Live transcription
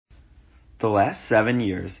The last 7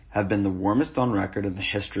 years have been the warmest on record in the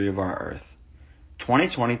history of our Earth.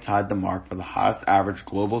 2020 tied the mark for the highest average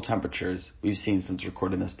global temperatures we've seen since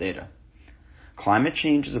recording this data. Climate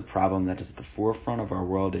change is a problem that is at the forefront of our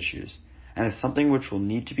world issues, and is something which will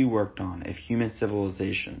need to be worked on if human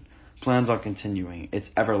civilization plans on continuing its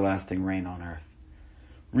everlasting reign on Earth.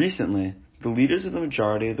 Recently, the leaders of the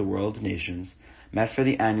majority of the world's nations met for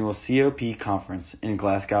the annual COP conference in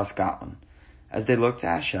Glasgow, Scotland, as they look to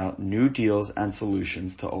hash out new deals and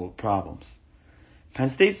solutions to old problems. Penn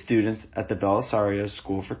State students at the Belisario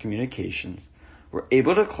School for Communications were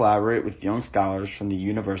able to collaborate with young scholars from the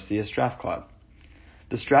University of Strathclyde.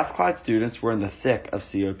 The Strathclyde students were in the thick of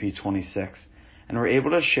COP26 and were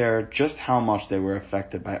able to share just how much they were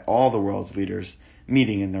affected by all the world's leaders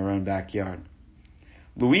meeting in their own backyard.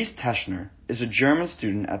 Louise Teschner is a German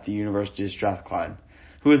student at the University of Strathclyde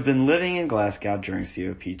who has been living in Glasgow during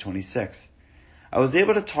COP26. I was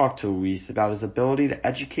able to talk to Luis about his ability to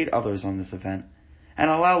educate others on this event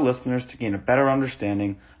and allow listeners to gain a better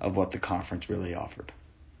understanding of what the conference really offered.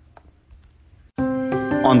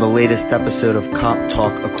 On the latest episode of Cop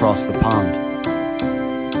Talk Across the Pond.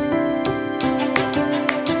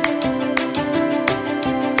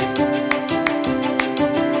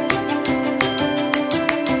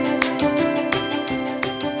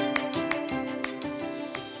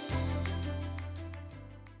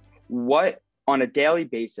 On a daily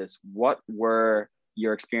basis, what were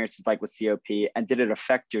your experiences like with COP, and did it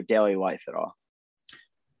affect your daily life at all?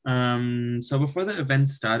 So before the event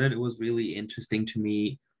started, it was really interesting to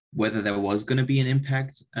me whether there was going to be an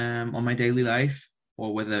impact on my daily life,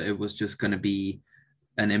 or whether it was just going to be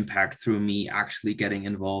an impact through me actually getting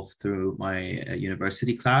involved through my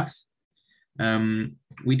university class.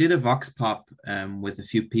 We did a vox pop with a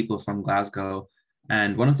few people from Glasgow,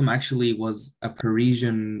 and one of them actually was a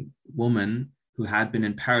Parisian woman who had been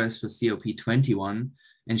in Paris for COP21.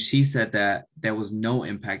 And she said that there was no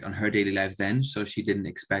impact on her daily life then. So she didn't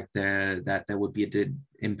expect that there would be an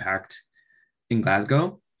impact in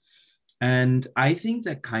Glasgow. And I think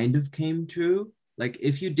that kind of came true. Like,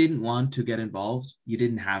 if you didn't want to get involved, you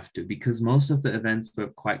didn't have to, because most of the events were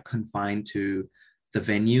quite confined to the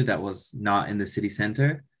venue that was not in the city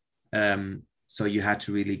center. So you had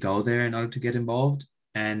to really go there in order to get involved.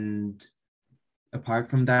 And apart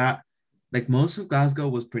from that, like, most of Glasgow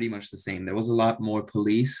was pretty much the same. There was a lot more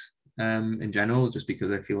police in general, just because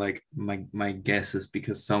I feel like my guess is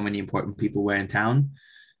because so many important people were in town.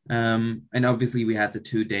 And obviously we had the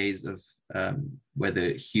 2 days of where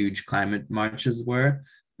the huge climate marches were,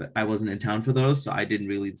 but I wasn't in town for those, so I didn't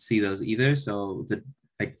really see those either. So the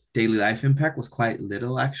daily life impact was quite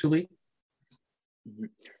little, actually.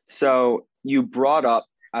 So you brought up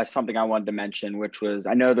something I wanted to mention, which was,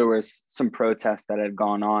 I know there was some protests that had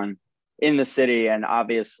gone on in the city, and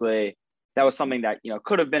obviously that was something that,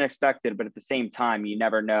 could have been expected, but at the same time, you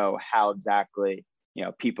never know how exactly,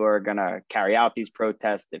 people are going to carry out these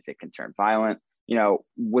protests, if it can turn violent.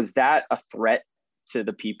 Was that a threat to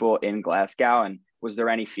the people in Glasgow, and was there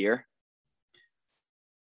any fear?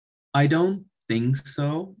 I don't think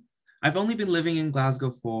so. I've only been living in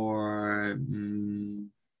Glasgow for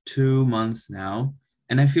 2 months now,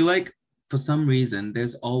 and I feel like for some reason,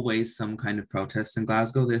 there's always some kind of protest in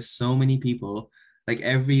Glasgow. There's so many people, like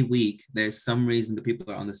every week, there's some reason that people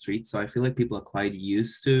are on the street. So I feel like people are quite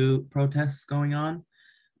used to protests going on.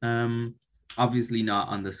 Obviously not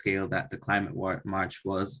on the scale that the climate march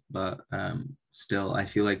was, but still, I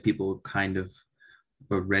feel like people kind of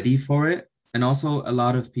were ready for it. And also a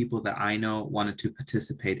lot of people that I know wanted to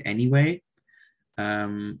participate anyway.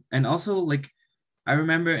 And also, like, I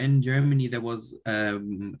remember in Germany there was at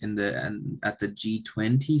the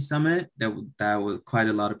G20 summit there was quite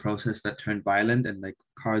a lot of protests that turned violent, and like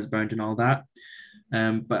cars burnt and all that.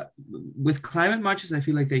 But with climate marches, I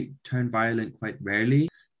feel like they turn violent quite rarely.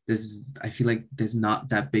 I feel like there's not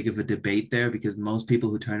that big of a debate there, because most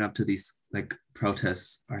people who turn up to these like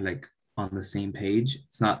protests are like on the same page.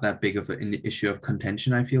 It's not that big of an issue of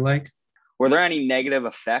contention, I feel like. Were there any negative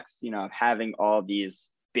effects, of having all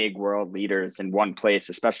these big world leaders in one place,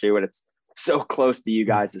 especially when it's so close to you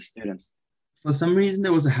guys as students? For some reason,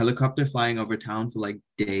 there was a helicopter flying over town for like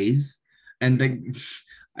days, and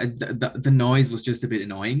the noise was just a bit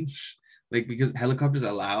annoying, like, because helicopters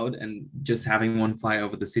are loud, and just having one fly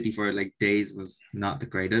over the city for like days was not the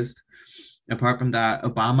greatest. Apart from that,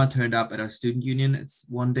 Obama turned up at our student union. It's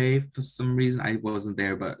one day for some reason. I wasn't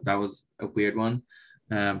there, but that was a weird one.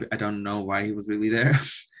 I don't know why he was really there.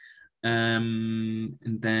 And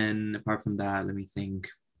then apart from that, let me think.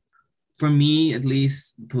 For me, at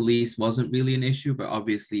least, police wasn't really an issue, but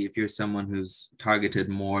obviously if you're someone who's targeted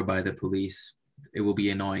more by the police, it will be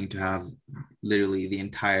annoying to have literally the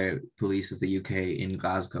entire police of the UK in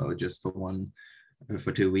Glasgow just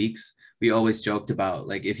for 2 weeks. We always joked about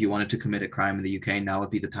like if you wanted to commit a crime in the UK, now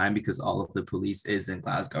would be the time because all of the police is in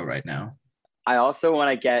Glasgow right now. I also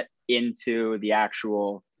want to get into the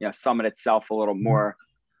actual, summit itself a little more.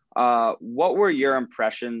 What were your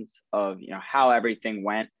impressions of, how everything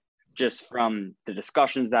went, just from the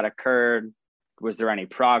discussions that occurred? Was there any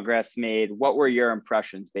progress made? What were your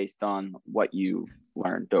impressions based on what you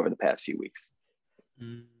learned over the past few weeks?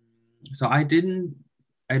 So I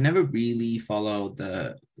never really followed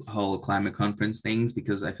the whole climate conference things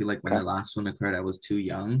because I feel like when the last one occurred, I was too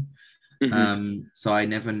young. So I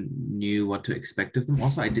never knew what to expect of them.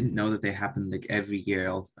 Also, I didn't know that they happen like every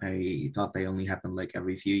year. I thought they only happened like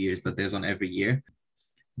every few years, but there's one every year.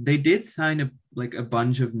 They did sign a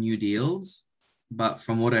bunch of new deals, but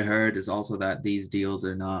from what I heard is also that these deals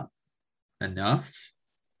are not enough.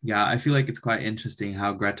 Yeah, I feel like it's quite interesting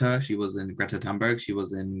how Greta Thunberg, she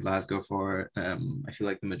was in Glasgow for I feel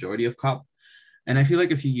like the majority of COP. And I feel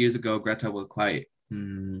like a few years ago, Greta was quite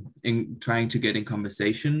in trying to get in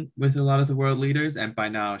conversation with a lot of the world leaders, and by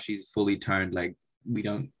now she's fully turned like we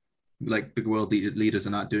don't like the world leaders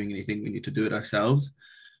are not doing anything, we need to do it ourselves,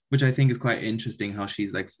 which I think is quite interesting how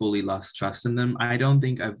she's like fully lost trust in them. I don't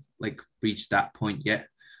think I've like reached that point yet,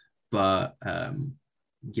 but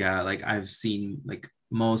yeah, like I've seen like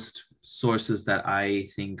most sources that I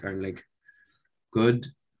think are like good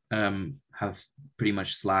have pretty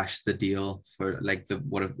much slashed the deal for like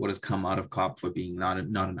what has come out of COP for being not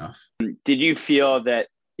enough. Did you feel that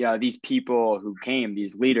these people who came,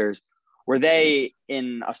 these leaders, were they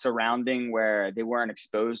in a surrounding where they weren't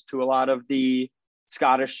exposed to a lot of the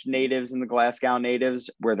Scottish natives and the Glasgow natives?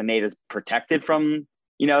 Were the natives protected from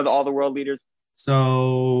all the world leaders?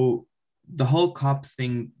 So the whole COP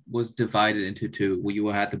thing was divided into two. You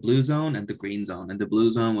had the blue zone and the green zone. And the blue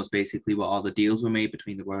zone was basically where all the deals were made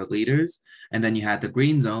between the world leaders. And then you had the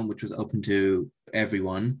green zone, which was open to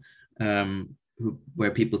everyone,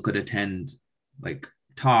 where people could attend like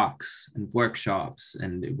talks and workshops.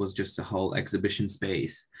 And it was just a whole exhibition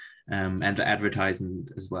space and the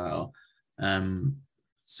advertisement as well.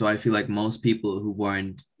 So I feel like most people who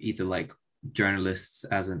weren't either like journalists,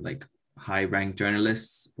 as in like high-ranked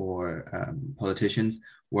journalists or politicians,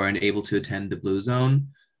 weren't able to attend the blue zone.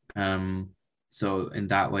 So in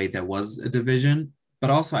that way, there was a division. But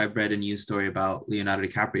also I've read a news story about Leonardo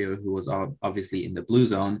DiCaprio, who was obviously in the blue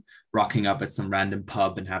zone, rocking up at some random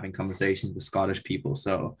pub and having conversations with Scottish people.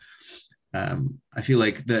 So I feel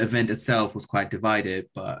like the event itself was quite divided,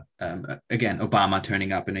 but again, Obama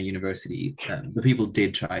turning up in a university, the people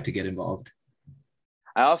did try to get involved.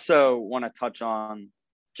 I also want to touch on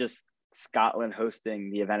just Scotland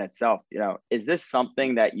hosting the event itself. Is this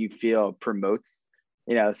something that you feel promotes,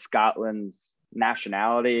 Scotland's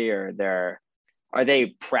nationality, or are they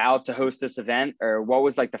proud to host this event, or what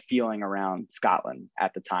was like the feeling around Scotland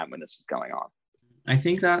at the time when this was going on? I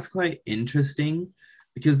think that's quite interesting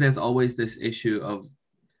because there's always this issue of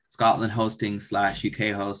Scotland hosting /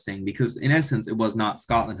 UK hosting, because in essence it was not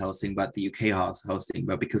Scotland hosting but the UK hosting,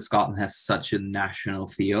 but because Scotland has such a national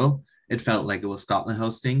feel, it felt like it was Scotland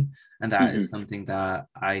hosting. And that is something that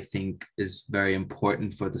I think is very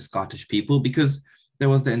important for the Scottish people, because there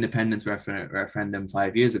was the independence referendum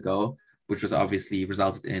 5 years ago, which was obviously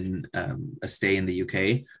resulted in a stay in the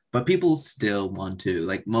UK. But people still want to,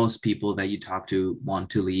 like most people that you talk to want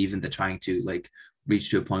to leave, and they're trying to like reach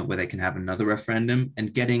to a point where they can have another referendum.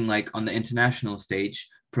 And getting like on the international stage,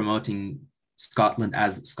 promoting Scotland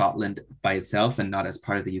as Scotland by itself and not as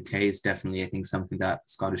part of the UK is definitely, I think, something that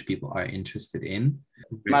Scottish people are interested in.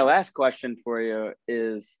 My last question for you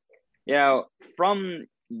is, from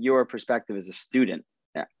your perspective as a student,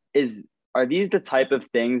 are these the type of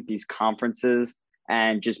things, these conferences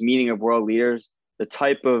and just meeting of world leaders, the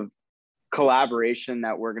type of collaboration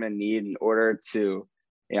that we're going to need in order to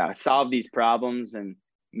solve these problems and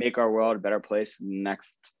make our world a better place in the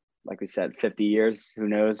next, like we said, 50 years, who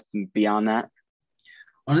knows, beyond that?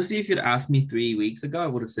 Honestly, if you'd asked me 3 weeks ago, I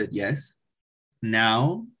would have said yes.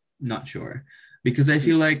 Now, not sure. Because I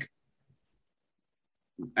feel like,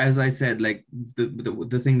 as I said, like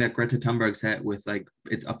the thing that Greta Thunberg said with like,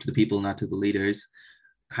 it's up to the people, not to the leaders,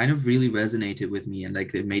 kind of really resonated with me. And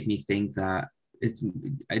like, it made me think that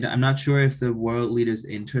I'm not sure if the world leaders'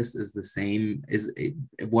 interest is the same,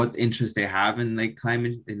 what interest they have in like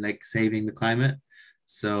climate, in like saving the climate.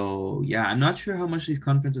 So yeah, I'm not sure how much these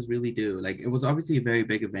conferences really do. Like it was obviously a very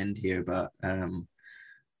big event here, but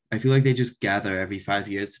I feel like they just gather every 5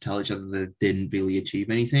 years to tell each other that they didn't really achieve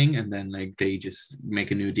anything, and then like they just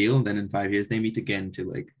make a new deal, and then in 5 years they meet again to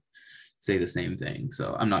like say the same thing.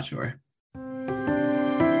 So I'm not sure.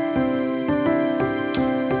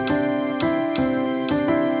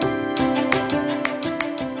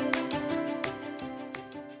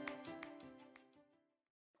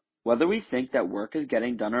 Whether we think that work is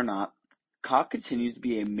getting done or not, COP continues to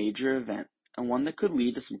be a major event and one that could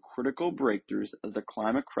lead to some critical breakthroughs as the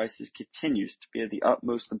climate crisis continues to be of the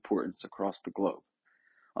utmost importance across the globe.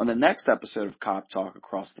 On the next episode of COP Talk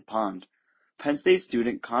Across the Pond, Penn State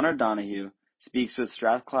student Connor Donahue speaks with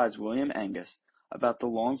Strathclyde's William Angus about the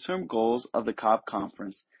long-term goals of the COP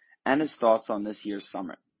conference and his thoughts on this year's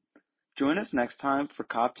summit. Join us next time for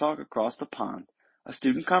COP Talk Across the Pond, a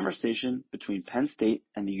student conversation between Penn State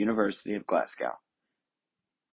and the University of Glasgow.